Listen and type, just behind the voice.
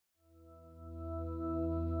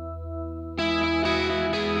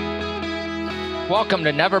Welcome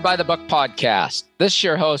to Never Buy the Book podcast. This is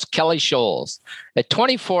your host, Kelly Schols. At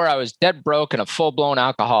 24, I was dead broke and a full-blown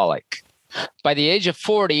alcoholic. By the age of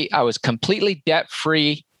 40, I was completely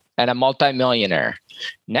debt-free and a multimillionaire.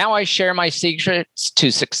 Now I share my secrets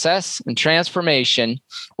to success and transformation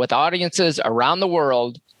with audiences around the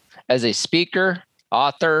world as a speaker,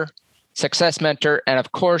 author, success mentor, and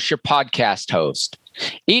of course, your podcast host.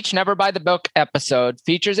 Each Never Buy the Book episode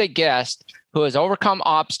features a guest who has overcome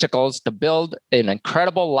obstacles to build an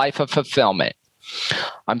incredible life of fulfillment.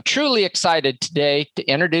 I'm truly excited today to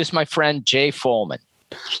introduce my friend Jay Follman.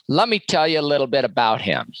 Let me tell you a little bit about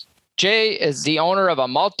him. Jay is the owner of a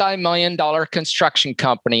multi-million-dollar construction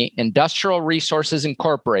company, Industrial Resources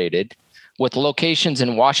Incorporated, with locations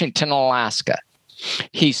in Washington, Alaska.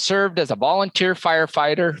 He served as a volunteer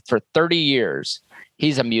firefighter for 30 years.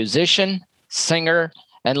 He's a musician, singer,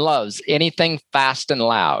 and loves anything fast and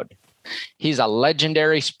loud. He's a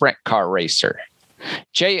legendary sprint car racer.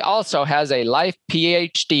 Jay also has a life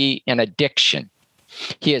PhD in addiction.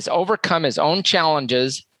 He has overcome his own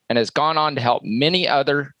challenges and has gone on to help many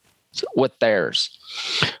others with theirs.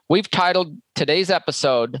 We've titled today's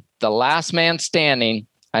episode, The Last Man Standing,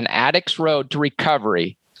 An Addict's Road to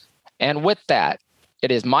Recovery. And with that,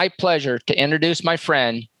 it is my pleasure to introduce my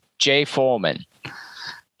friend, Jay Follman.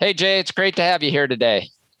 Hey, Jay, it's great to have you here today.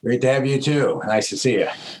 Great to have you too. Nice to see you.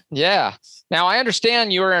 Yeah. Now, I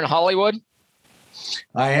understand you were in Hollywood.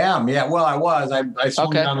 I am. Yeah. Well, I was. I swung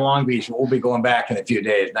down to Long Beach. We'll be going back in a few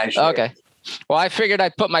days. Nice. Okay. Well, I figured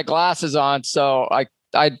I'd put my glasses on, so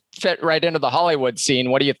I'd fit right into the Hollywood scene.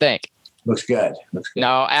 What do you think? Looks good.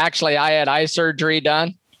 No, actually, I had eye surgery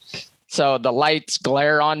done, so the lights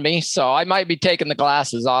glare on me. So I might be taking the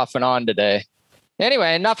glasses off and on today.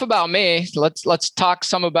 Anyway, enough about me. Let's talk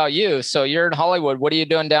some about you. So you're in Hollywood. What are you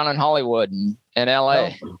doing down in Hollywood and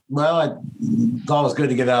LA? Well, it's always good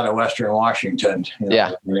to get out of Western Washington. In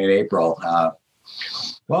April. Well,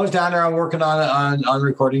 I was down there. I'm working on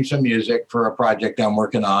recording some music for a project I'm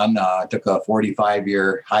working on. I took a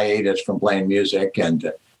 45-year hiatus from playing music and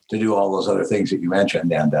to do all those other things that you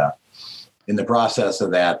mentioned. And in the process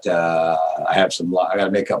of that, I got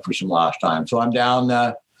to make up for some lost time. So I'm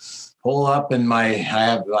down. Pull up in I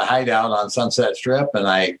have a hideout on Sunset Strip, and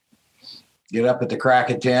I get up at the crack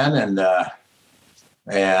of 10 and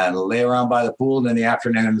lay around by the pool. And in the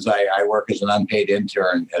afternoons, I work as an unpaid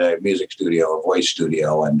intern at a music studio, a voice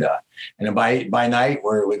studio, and then by night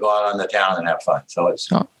we go out on the town and have fun. So it's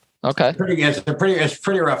okay. It's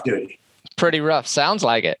pretty rough duty. Pretty rough. Sounds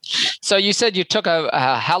like it. So you said you took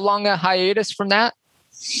how long a hiatus from that?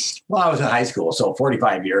 Well, I was in high school, so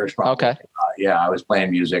 45 years probably. Okay. I was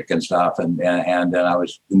playing music and stuff, and then I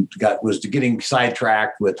was getting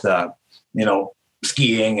sidetracked with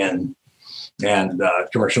skiing and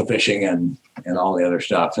commercial fishing and all the other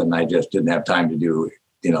stuff, and I just didn't have time to do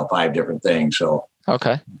 5 different things. So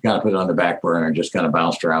kind of put it on the back burner and just kind of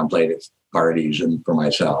bounced around, played at parties and for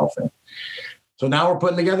myself, and so now we're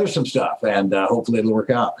putting together some stuff, and hopefully it'll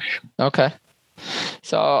work out. Okay.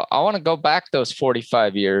 So I want to go back those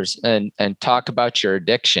 45 years and talk about your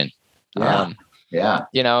addiction. Yeah.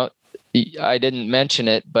 I didn't mention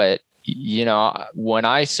it, but when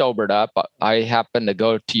I sobered up, I happened to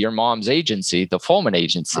go to your mom's agency, the Follman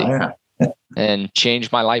agency, and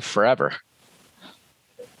changed my life forever.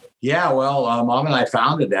 Yeah. Well, Mom and I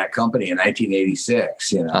founded that company in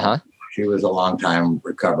 1986. She was a long-time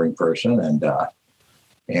recovering person,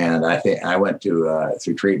 and I think I went through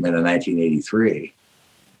treatment in 1983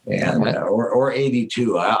 or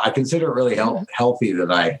 82. I consider it really healthy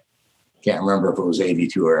that I can't remember if it was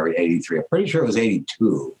 82 or 83. I'm pretty sure it was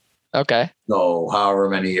 82. Okay. So however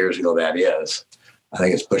many years ago that is, I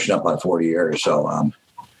think it's pushing up on 40 years. So,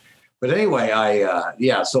 but anyway,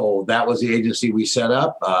 so that was the agency we set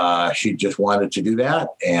up. She just wanted to do that.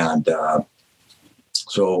 And,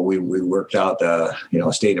 so we worked out the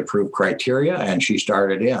state approved criteria, and she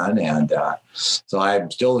started in, and so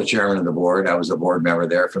I'm still the chairman of the board. I was a board member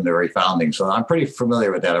there from the very founding, so I'm pretty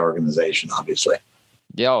familiar with that organization, obviously.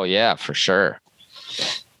 Oh yeah, for sure.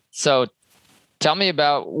 So tell me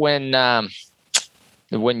about when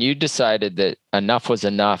you decided that enough was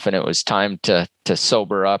enough and it was time to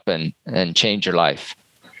sober up and change your life.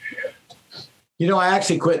 I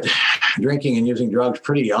actually quit drinking and using drugs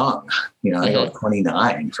pretty young. I was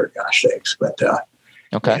 29, for gosh sakes. But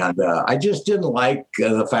and I just didn't like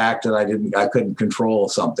the fact that I couldn't control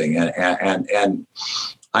something, and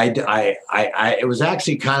it was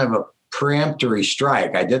actually kind of a peremptory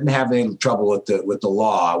strike. I didn't have any trouble with the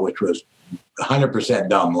law, which was 100%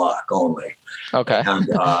 dumb luck only. Okay.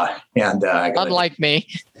 And unlike me,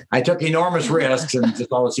 I took enormous risks and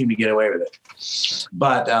just always seemed to get away with it.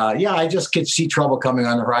 But I just could see trouble coming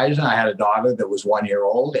on the horizon. I had a daughter that was 1 year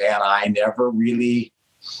old, and I never really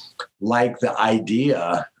liked the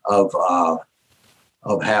idea of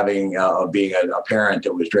having being a parent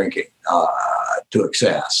that was drinking to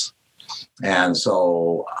excess. And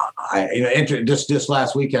so this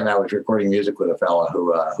last weekend, I was recording music with a fella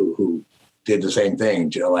who did the same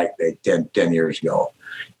thing, like 10 years ago.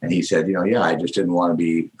 And he said, I just didn't want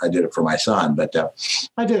to I did it for my son, but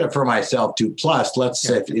I did it for myself too. Plus, let's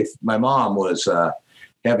say if my mom was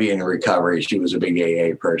heavy in recovery, she was a big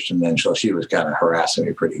AA person. And so she was kind of harassing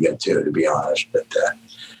me pretty good too, to be honest. But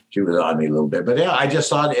she was on me a little bit. But I just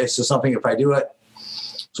thought it's just something if I do it.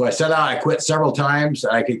 So I set out, I quit several times.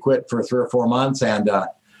 I could quit for 3 or 4 months. And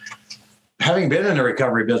having been in the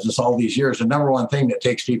recovery business all these years, the number one thing that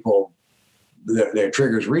takes people that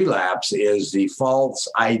triggers relapse is the false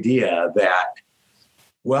idea that,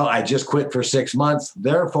 well, I just quit for 6 months,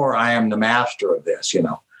 therefore I am the master of this,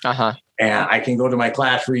 Uh-huh. And I can go to my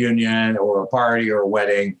class reunion or a party or a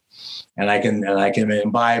wedding, and I can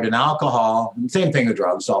imbibe in alcohol. Same thing with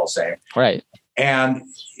drugs, all the same. Right. And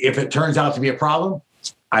if it turns out to be a problem,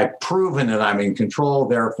 I've proven that I'm in control,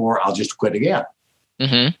 therefore I'll just quit again.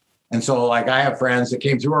 Mm-hmm. And so, like, I have friends that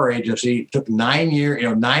came through our agency, it took 9 years,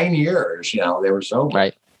 9 years, they were sober.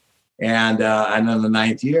 Right. And then the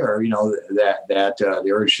 9th year, that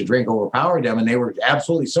the urge to drink overpowered them. And they were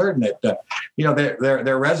absolutely certain that,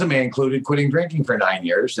 their resume included quitting drinking for 9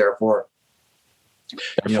 years. Therefore,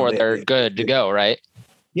 they're good to go. Right.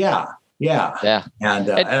 Yeah. Yeah. Yeah. And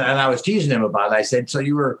I was teasing him about it. I said, so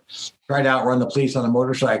you were trying to outrun the police on a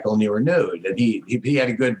motorcycle and you were nude. And he had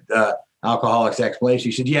a good, alcoholics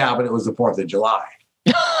explanation. He said, yeah, but it was the 4th of July.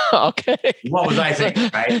 Okay. What was I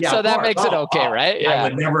thinking? Right? Yeah, so that makes it okay, right? Yeah. I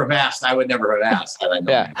would never have asked. Had I known.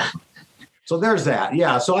 Yeah. So there's that.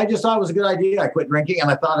 Yeah. So I just thought it was a good idea. I quit drinking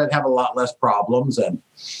and I thought I'd have a lot less problems. And,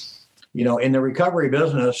 in the recovery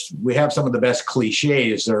business, we have some of the best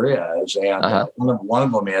cliches there is. And one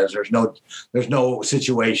of them is there's no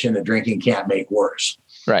situation that drinking can't make worse.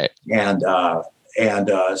 Right. And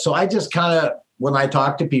so I just kind of, when I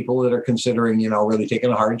talk to people that are considering, really taking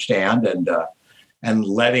a hard stand and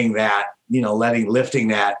letting that, lifting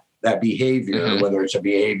that behavior, mm-hmm. whether it's a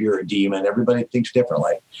behavior or a demon, everybody thinks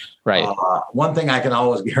differently. Right. One thing I can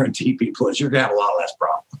always guarantee people is you're going to have a lot less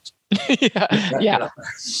problems. Yeah.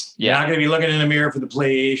 You're not going to be looking in the mirror for the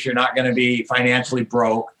police. You're not going to be financially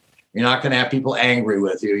broke. You're not going to have people angry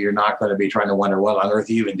with you. You're not going to be trying to wonder what on earth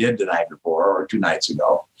you even did the night before or 2 nights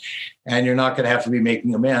ago. And you're not going to have to be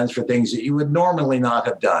making amends for things that you would normally not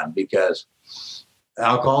have done, because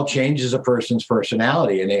alcohol changes a person's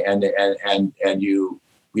personality and it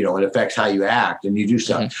affects how you act and you do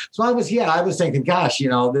stuff. Mm-hmm. So I was thinking, gosh,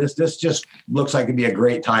 this just looks like it'd be a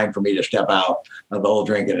great time for me to step out of the whole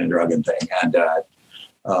drinking and drugging thing. And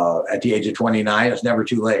at the age of 29, it's never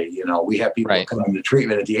too late. We have people coming to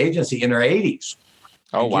treatment at the agency in their 80s.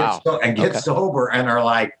 Oh, wow. Get sober and are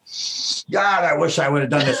like, God, I wish I would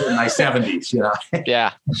have done this in my 70s,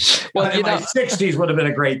 Yeah. Well, in my 60s would have been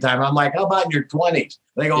a great time. I'm like, how about in your 20s?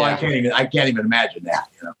 They go, I can't even imagine that.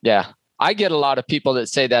 Yeah. I get a lot of people that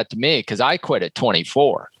say that to me because I quit at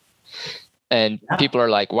 24. And people are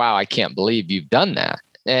like, wow, I can't believe you've done that.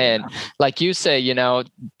 And like you say,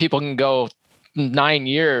 people can go 9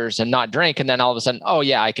 years and not drink. And then all of a sudden, oh,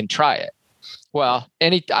 yeah, I can try it. Well,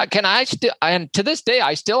 and to this day,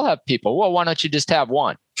 I still have people, well, why don't you just have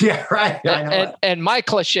one? Yeah, right. And my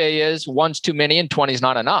cliche is one's too many and 20 is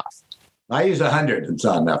not enough. I use 100. It's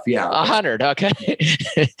not enough. Yeah. 100. Okay.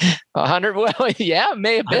 100. Well, yeah,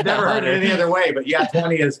 may have been. I've never heard it any other way, but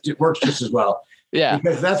 20 works just as well. Yeah.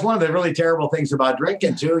 Because that's one of the really terrible things about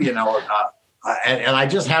drinking too, and I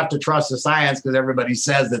just have to trust the science because everybody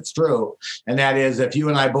says it's true. And that is, if you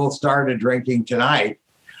and I both started drinking tonight,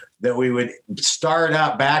 that we would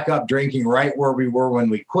back up drinking right where we were when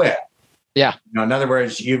we quit. Yeah. In other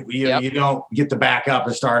words, you don't get to back up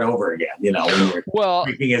and start over again. When you're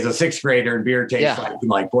drinking as a 6th grader and beer tastes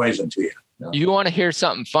like poison to you. You want to hear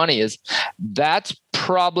something funny? Is that's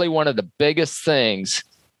probably one of the biggest things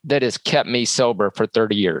that has kept me sober for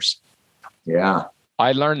 30 years. Yeah.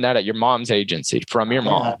 I learned that at your mom's agency from your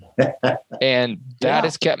mom. And that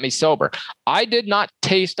has kept me sober. I did not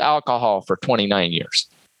taste alcohol for 29 years.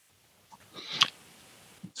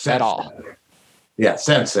 At all. Yeah,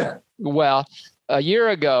 since then. Well, a year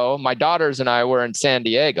ago, my daughters and I were in San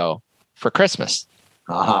Diego for Christmas.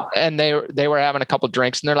 Uh-huh. And they were having a couple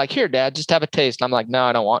drinks and they're like, here, Dad, just have a taste. And I'm like, no,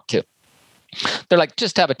 I don't want to. They're like,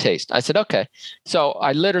 just have a taste. I said, okay. So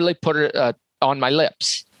I literally put it on my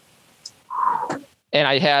lips. And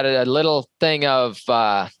I had a little thing of,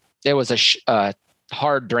 it was a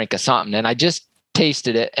hard drink or something. And I just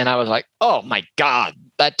tasted it. And I was like, oh my God,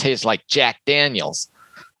 that tastes like Jack Daniels.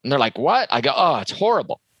 And they're like, what? I go, oh, it's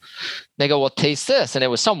horrible. They go, well, taste this. And it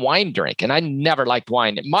was some wine drink. And I never liked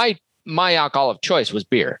wine. My alcohol of choice was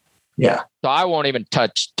beer. Yeah. So I won't even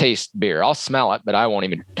taste beer. I'll smell it, but I won't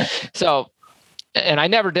even. So, and I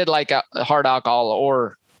never did like a hard alcohol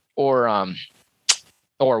or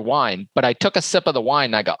wine, but I took a sip of the wine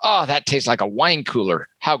and I go, oh, that tastes like a wine cooler.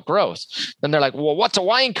 How gross. Then they're like, well, what's a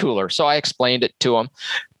wine cooler? So I explained it to them,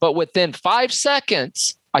 but within 5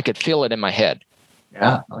 seconds, I could feel it in my head.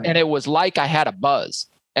 Yeah. And it was like I had a buzz,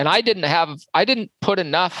 and I didn't put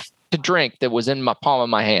enough to drink that was in my palm of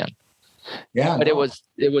my hand. Yeah. But it was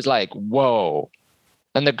like, whoa.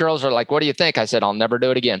 And the girls are like, what do you think? I said, I'll never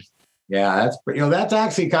do it again. Yeah, that's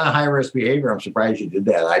actually kind of high risk behavior. I'm surprised you did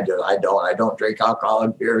that. I don't drink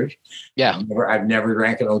alcoholic beers. Yeah. I've never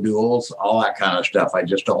drank an O'Doul's, all that kind of stuff. I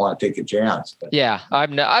just don't want to take a chance. But. Yeah.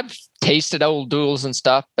 I've tasted O'Doul's and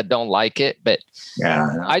stuff, but don't like it. But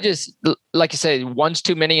yeah, I just, like you say, one's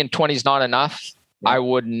too many and 20's not enough. Yeah. I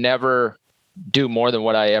would never do more than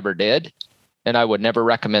what I ever did. And I would never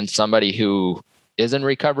recommend somebody who is in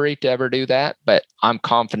recovery to ever do that. But I'm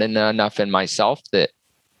confident enough in myself that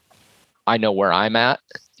I know where I'm at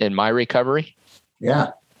in my recovery.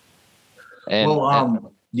 Yeah. And, I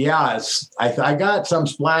got some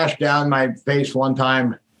splash down my face one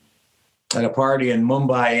time at a party in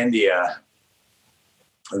Mumbai, India.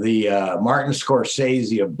 The Martin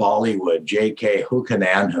Scorsese of Bollywood, J.K.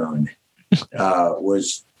 Hookananhoon,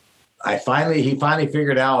 he finally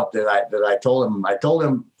figured out that I told him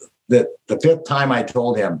that the fifth time I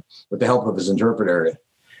told him with the help of his interpreter that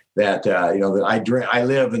that I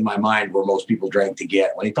live in my mind where most people drink to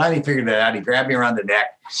get. When he finally figured that out, he grabbed me around the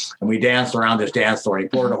neck and we danced around this dance floor. And he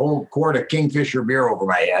poured a whole quart of Kingfisher beer over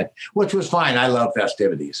my head, which was fine. I love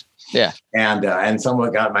festivities. Yeah. And some of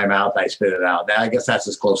it got in my mouth. I spit it out. Now, I guess that's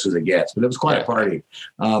as close as it gets, but it was quite a party.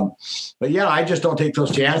 But yeah, I just don't take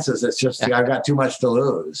those chances. It's just, I've got too much to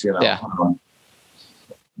lose, Yeah.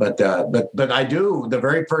 But I do. The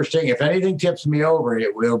very first thing, if anything tips me over,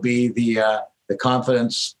 it will be the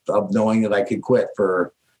confidence of knowing that I could quit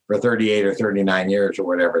for 38 or 39 years or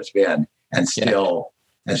whatever it's been, and still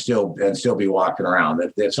be walking around.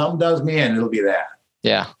 If something does me in, it'll be that.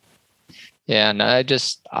 Yeah. Yeah. And I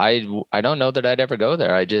don't know that I'd ever go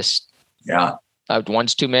there.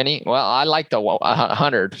 One's too many. Well, I like the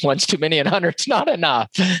 100. One's too many and 100's not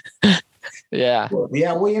enough. Yeah. Well,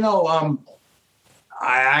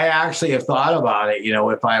 I actually have thought about it.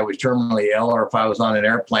 If I was terminally ill or if I was on an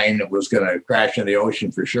airplane that was going to crash in the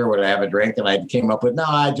ocean, for sure would I have a drink? And I came up with,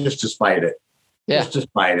 just to spite it. Yeah. Just to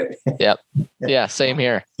spite it. Yep. Yeah. Same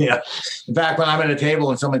here. Yeah. In fact, when I'm at a table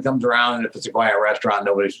and someone comes around, and if it's a quiet restaurant,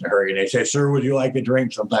 nobody's in a hurry, and they say, "Sir, would you like a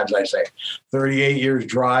drink?" Sometimes I say, 38 years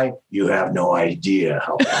dry. You have no idea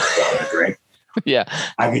how fast I want a drink. Yeah.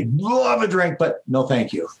 I could love a drink, but no,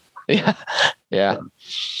 thank you. Yeah. Yeah.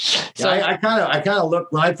 So I kind of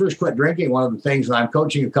look, when I first quit drinking, one of the things, and I'm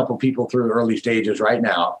coaching a couple people through early stages right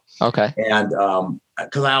now. Okay. And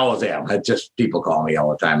because I always am, it's just people call me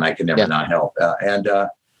all the time. I can never not help.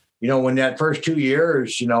 When that first 2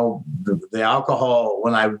 years, the alcohol,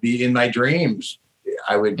 when I would be in my dreams,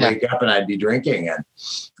 I would wake up and I'd be drinking, and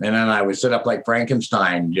then I would sit up like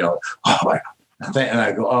Frankenstein, oh my God. And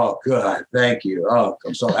I go, oh, good, thank you. Oh,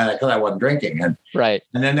 I'm so, because I wasn't drinking. And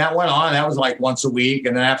then that went on. That was like once a week.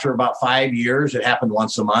 And then after about 5 years, it happened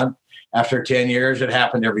once a month. After 10 years, it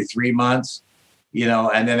happened every 3 months,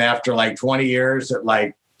 and then after like 20 years, it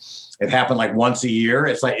happened like once a year.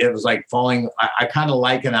 It was like falling. I kind of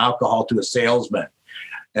liken alcohol to a salesman,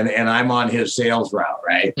 and I'm on his sales route.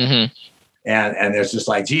 Right. Mm-hmm. And it's just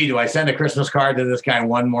like, gee, do I send a Christmas card to this guy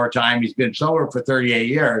one more time? He's been sober for 38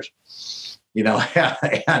 years. And I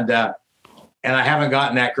haven't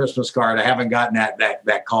gotten that Christmas card. I haven't gotten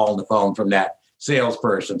that call on the phone from that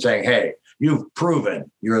salesperson saying, "Hey, you've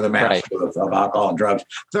proven you're the master of alcohol and drugs.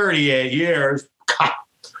 38 years.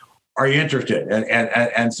 Are you interested?"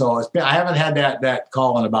 And so I haven't had that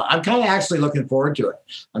call in about. I'm kind of actually looking forward to it.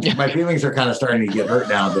 My feelings are kind of starting to get hurt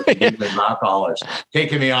now that the alcohol is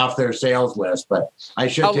taking me off their sales list, but I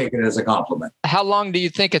should take it as a compliment. How long do you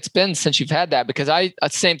think it's been since you've had that? Because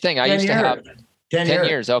same thing. I used to have 10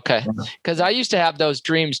 years. Okay. Because I used to have those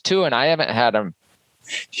dreams too, and I haven't had them.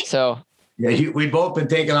 So. Yeah, we've both been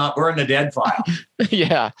taken off. We're in the dead file.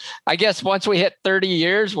 Yeah. I guess once we hit 30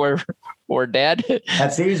 years, we're dead.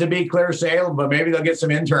 That seems to be clear sailing, but maybe they'll get some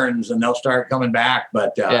interns and they'll start coming back.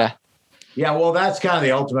 But Yeah, well, that's kind of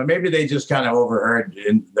the ultimate. Maybe they just kind of overheard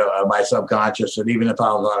in my subconscious that even if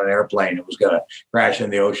I was on an airplane, it was going to crash in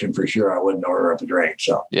the ocean for sure. I wouldn't order up a drink.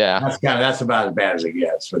 So yeah, that's about as bad as it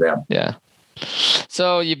gets for them. Yeah.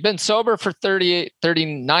 So you've been sober for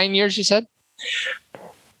 39 years, you said?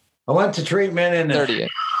 I went to treatment in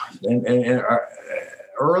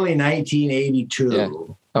early 1982. Yeah.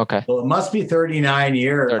 Okay. So it must be 39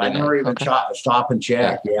 years. 39. I never even stop and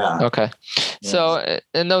check. Yeah. Okay. So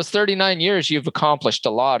in those 39 years, you've accomplished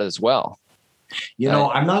a lot as well.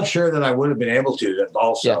 I'm not sure that I would have been able to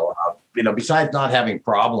also, besides not having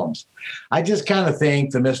problems. I just kind of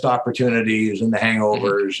think the missed opportunities and the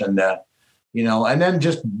hangovers and and then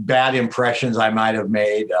just bad impressions I might have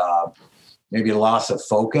made, maybe loss of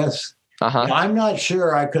focus. I'm not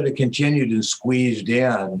sure I could have continued and squeezed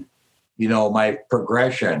in my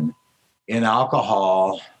progression in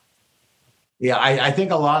alcohol. Yeah, I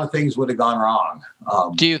think a lot of things would have gone wrong.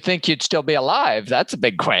 Do you think you'd still be alive? That's a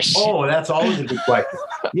big question. Oh, that's always a big question.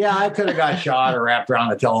 Yeah, I could have got shot or wrapped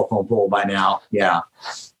around a telephone pole by now. Yeah.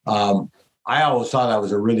 I always thought I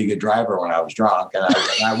was a really good driver when I was drunk, and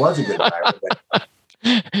I was a good driver.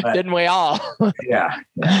 But didn't we all? Yeah.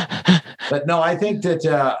 But no, I think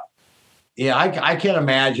that... I can't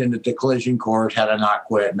imagine that the collision course, had I not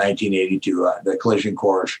quit in 1982, the collision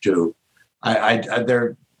course too.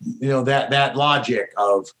 That logic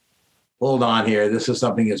of, hold on here, this is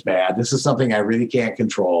something that's bad. This is something I really can't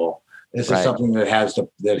control. This is something that has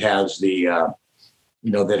the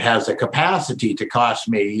capacity to cost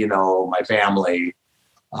me, my family,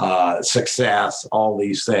 success, all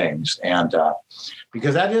these things. And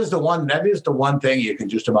because that is the one thing you can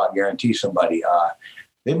just about guarantee somebody.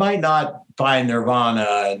 They might not find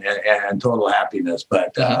nirvana and total happiness,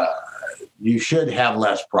 but you should have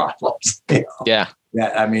less problems. Yeah.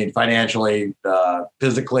 I mean, financially,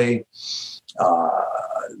 physically,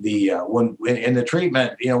 when in the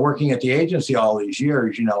treatment, working at the agency all these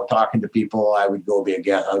years, talking to people, I would go be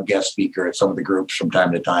a guest speaker at some of the groups from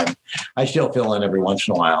time to time. I still fill in every once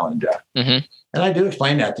in a while, and I do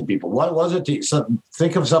explain that to people. What was it?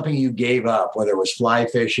 Think of something you gave up, whether it was fly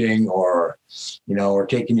fishing or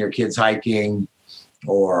taking your kids hiking,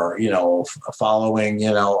 or following.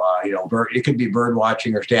 It could be bird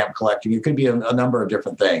watching or stamp collecting. It could be a number of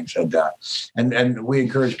different things, and we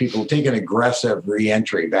encourage people to take an aggressive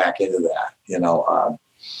reentry back into that.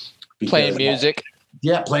 Playing music.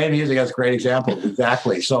 Playing music. That's a great example.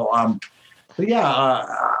 Exactly. So, I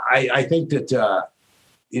think that.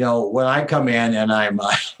 When I come in and I'm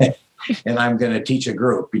and I'm going to teach a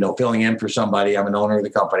group, filling in for somebody, I'm an owner of the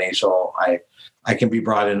company, so I can be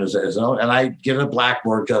brought in as and I get a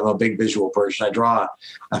blackboard because I'm a big visual person. I draw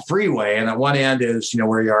a freeway, and at one end is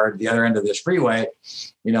where you are. The other end of this freeway,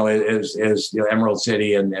 is Emerald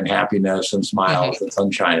City and happiness and smiles and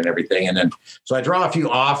sunshine and everything. And then so I draw a few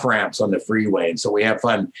off ramps on the freeway, and so we have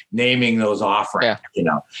fun naming those off ramps.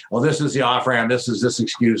 Well, this is the off ramp. This is this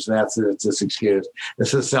excuse. That's this excuse.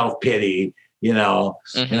 This is self pity.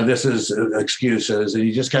 This is excuses, and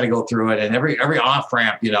you just kind of go through it. And every off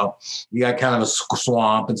ramp, you got kind of a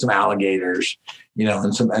swamp and some alligators,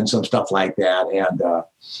 and some stuff like that.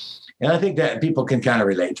 And I think that people can kind of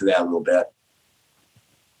relate to that a little bit.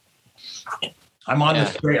 I'm on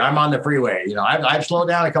the freeway. I've slowed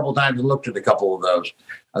down a couple of times and looked at a couple of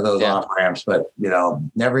those off ramps, but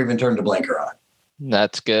never even turned the blinker on.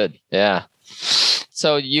 That's good. Yeah.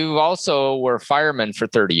 So you also were fireman for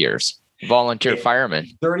 30 years. Volunteer fireman.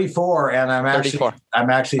 34, and I'm actually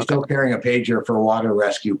still carrying a pager for water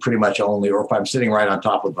rescue, pretty much only, or if I'm sitting right on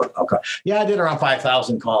top of it. Okay. Yeah, I did around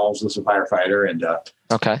 5,000 calls as a firefighter, and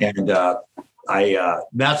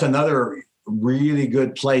that's another really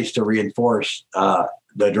good place to reinforce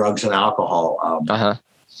the drugs and alcohol.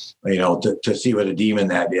 To see what a demon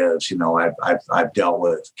that is. I've dealt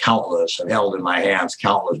with countless and held in my hands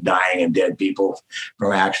countless dying and dead people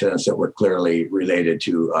from accidents that were clearly related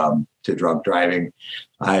to drunk driving.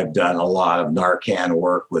 I've done a lot of Narcan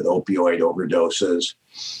work with opioid overdoses.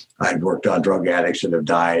 I've worked on drug addicts that have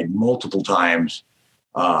died multiple times.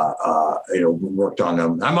 Worked on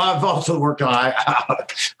them. I've also worked on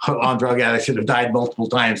drug addicts that have died multiple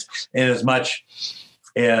times, in as much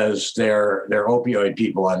as they're opioid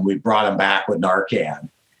people, and we brought them back with Narcan.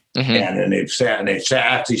 And they've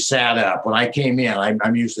actually sat up. When I came in,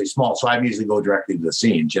 I'm usually small, so I usually go directly to the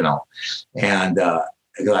scenes, and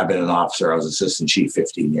because I've been an officer, I was assistant chief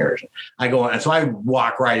 15 years. I go, and so I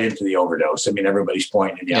walk right into the overdose. I mean, everybody's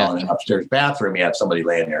pointing and yelling. In upstairs bathroom, you have somebody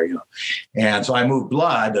laying there, and so I move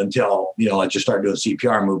blood until, I just start doing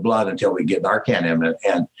CPR, move blood until we get Narcan in,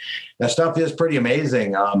 and that stuff is pretty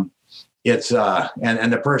amazing. it's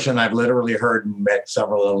and the person I've literally heard and met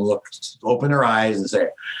several of them open their eyes and say,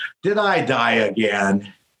 "Did I die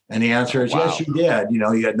again?" And the answer is, yes, you did.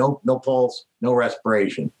 You had no pulse, no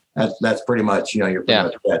respiration. That's pretty much, you're pretty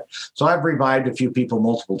much dead. So I've revived a few people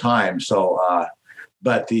multiple times. So,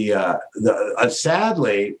 but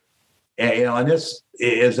sadly, and this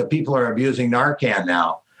is that people are abusing Narcan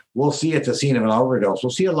now. We'll see at the scene of an overdose. We'll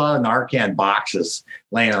see a lot of Narcan boxes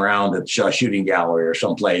laying around at a shooting gallery or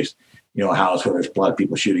someplace, a house where there's a lot of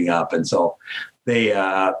people shooting up. And so they,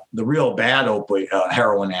 the real bad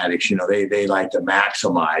heroin addicts, they like to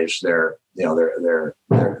maximize their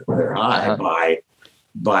high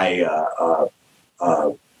by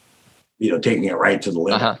taking it right to the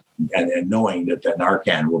limit and knowing that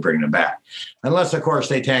Narcan will bring them back. Unless, of course,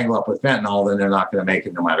 they tangle up with fentanyl, then they're not going to make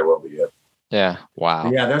it no matter what we do. Yeah. Wow.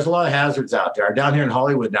 But yeah, there's a lot of hazards out there. Down here in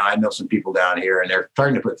Hollywood now, I know some people down here, and they're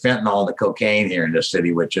starting to put fentanyl in the cocaine here in this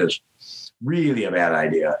city, which is really a bad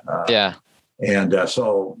idea. And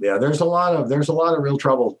so there's a lot of real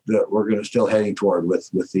trouble that we're going to still heading toward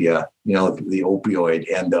with the the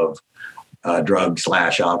opioid end of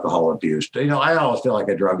drug/alcohol abuse. I always feel like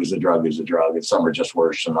a drug is a drug, and some are just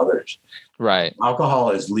worse than others. Right.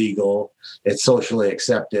 Alcohol is legal. It's socially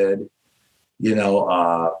accepted.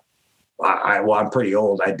 I'm pretty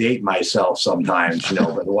old. I date myself sometimes,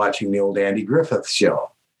 but watching the old Andy Griffith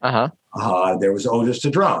show. There was Otis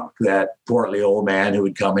the Drunk, that portly old man who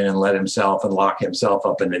would come in and let himself and lock himself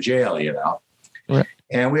up in the jail, Right.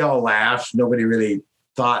 And we all laughed. Nobody really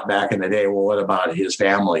thought back in the day, well, what about his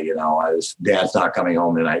family? His dad's not coming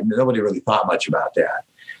home tonight. Nobody really thought much about that.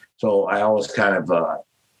 So I always kind of,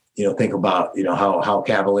 think about, how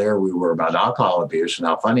cavalier we were about alcohol abuse and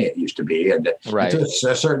how funny it used to be. And to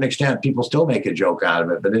a certain extent, people still make a joke out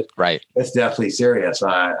of it, but it's definitely serious.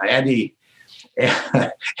 Andy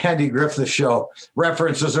Griffith's show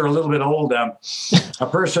references are a little bit old. A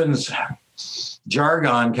person's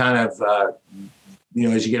jargon kind of,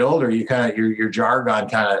 as you get older, your jargon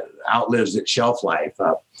kind of outlives its shelf life.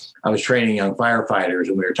 I was training young firefighters,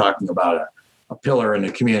 and we were talking about a pillar in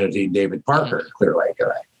the community, David Parker, at Clear Lake.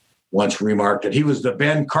 And I once remarked that he was the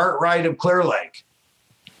Ben Cartwright of Clear Lake.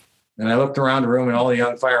 And I looked around the room, and all the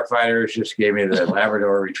young firefighters just gave me the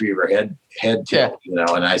Labrador Retriever head tilt,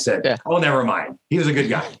 and I said, "Oh, never mind. He was a good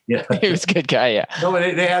guy." Yeah, he was a good guy. Yeah. No,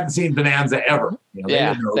 they hadn't seen Bonanza ever. They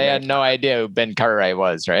had no idea who Ben Cartwright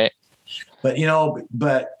was, right? But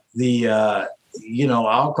the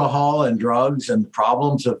alcohol and drugs and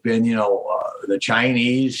problems have been, the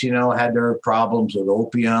Chinese, had their problems with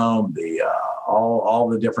opium. All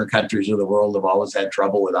the different countries of the world have always had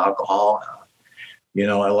trouble with alcohol.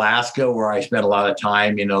 Alaska, where I spent a lot of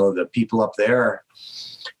time, the people up there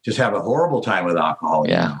just have a horrible time with alcohol.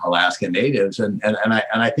 Yeah. Alaska natives. And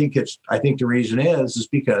I think the reason is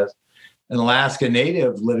because an Alaska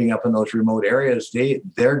native living up in those remote areas,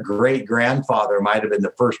 their great grandfather might have been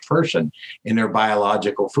the first person in their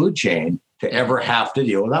biological food chain to ever have to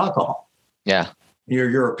deal with alcohol. Yeah. Your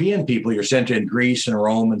European people, you're sent in Greece and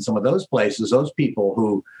Rome and some of those places, those people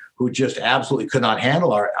who just absolutely could not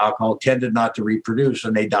handle our alcohol tended not to reproduce,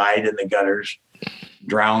 and they died in the gutters,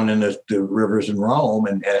 drowned in the rivers in Rome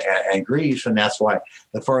and Greece. And that's why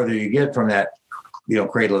the farther you get from that,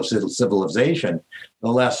 cradle of civilization, the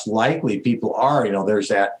less likely people are. There's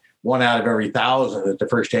that 1 out of every 1,000 that the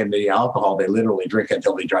first time they eat alcohol, they literally drink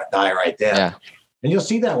until they die right then. Yeah. And you'll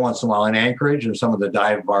see that once in a while in Anchorage and some of the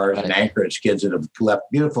dive bars in Anchorage,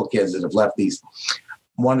 beautiful kids that have left these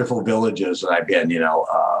wonderful villages that I've been,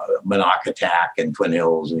 Monocatak and Twin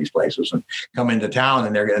Hills and these places, and come into town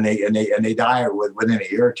and they die within a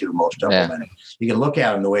year or two, most of them. And you can look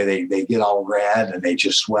at them the way they get all red and they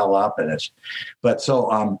just swell up, and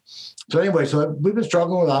so anyway, so we've been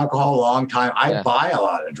struggling with alcohol a long time. I buy a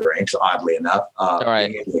lot of drinks, oddly enough.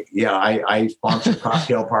 I sponsor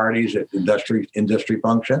cocktail parties at industry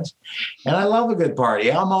functions, and I love a good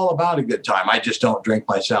party. I'm all about a good time. I just don't drink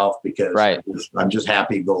myself because I'm just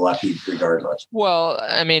happy-go-lucky regardless. Well,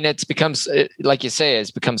 I mean, like you say,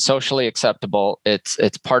 it's become socially acceptable.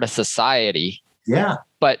 It's part of society. Yeah.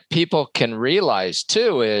 But people can realize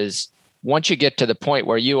too is, once you get to the point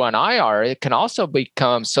where you and I are, it can also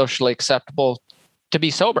become socially acceptable to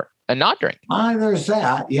be sober and not drink. There's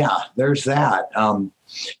that. Yeah, there's that. When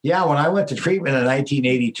I went to treatment in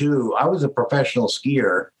 1982, I was a professional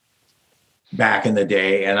skier back in the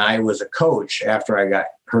day, and I was a coach after I got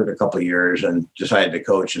hurt a couple of years and decided to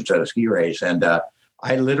coach instead of ski race. And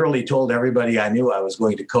I literally told everybody I knew I was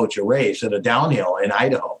going to coach a race at a downhill in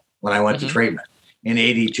Idaho when I went to treatment in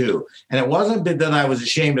 82. And it wasn't that I was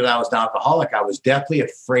ashamed that I was an alcoholic. I was deathly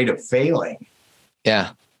afraid of failing.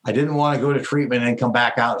 Yeah. I didn't want to go to treatment and come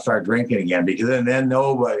back out and start drinking again, because then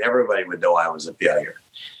everybody would know I was a failure.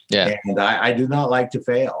 Yeah. And I do not like to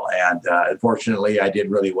fail. And fortunately, I did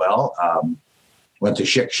really well. Went to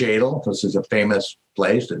Schols. This is a famous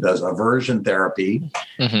place that does aversion therapy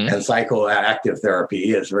and psychoactive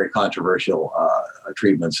therapy. It's a very controversial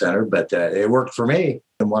treatment center, but it worked for me.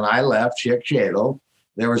 And when I left Schols,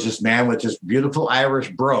 there was this man with this beautiful Irish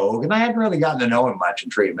brogue, and I hadn't really gotten to know him much in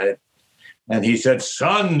treatment. And he said,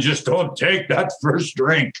 "Son, just don't take that first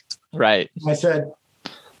drink." Right. I said,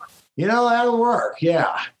 that'll work.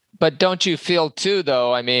 Yeah. But don't you feel too,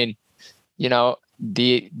 though? I mean,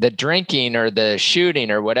 the drinking or the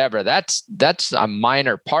shooting or whatever, that's a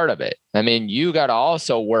minor part of it. I mean, you got to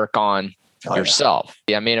also work on yourself.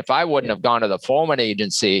 Yeah. I mean, if I wouldn't have gone to the Follman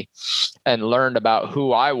agency and learned about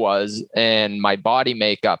who I was and my body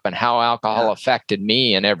makeup and how alcohol affected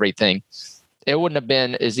me and everything, it wouldn't have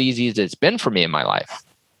been as easy as it's been for me in my life.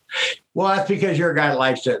 Well, that's because you're a guy that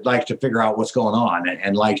likes to figure out what's going on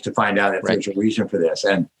and likes to find out if there's a reason for this.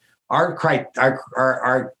 And our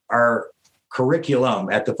curriculum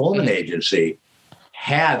at the Follman agency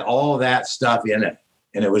had all of that stuff in it,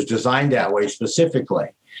 and it was designed that way specifically.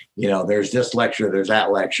 There's this lecture, there's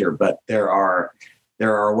that lecture, but there are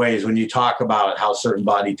ways when you talk about how certain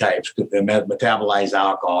body types could metabolize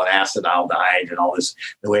alcohol and acetaldehyde and all this,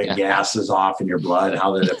 the way it gases off in your blood,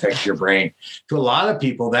 how that affects your brain. To a lot of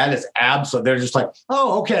people, that is absolute. They're just like,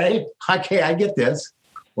 oh, okay, I get this.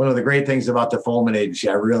 One of the great things about the Follman agency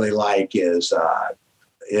I really like is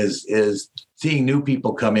seeing new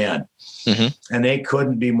people come in. And they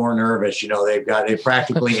couldn't be more nervous. They're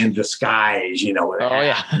practically in disguise,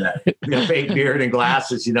 with fake beard and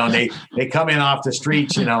glasses, and they come in off the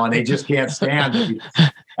streets, and they just can't stand it.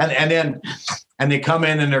 And they come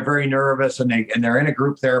in and they're very nervous, and they're in a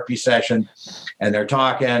group therapy session and they're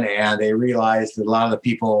talking, and they realize that a lot of the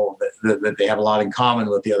people that they have a lot in common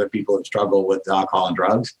with the other people that struggle with alcohol and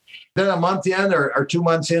drugs. Then a month in or 2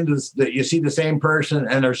 months into that, you see the same person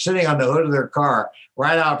and they're sitting on the hood of their car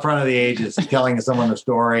right out front of the agency, telling someone a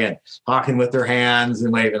story and talking with their hands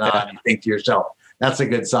and waving on. You think to yourself, that's a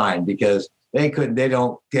good sign, because they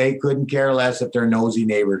couldn't care less if their nosy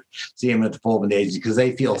neighbors see them at the Follman agency, because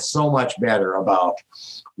they feel so much better about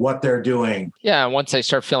what they're doing. Yeah. And once they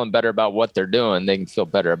start feeling better about what they're doing, they can feel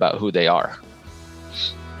better about who they are.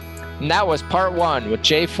 And that was part 1 with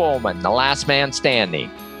Jay Follman, the last man standing.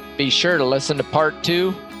 Be sure to listen to part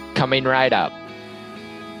 2 coming right up.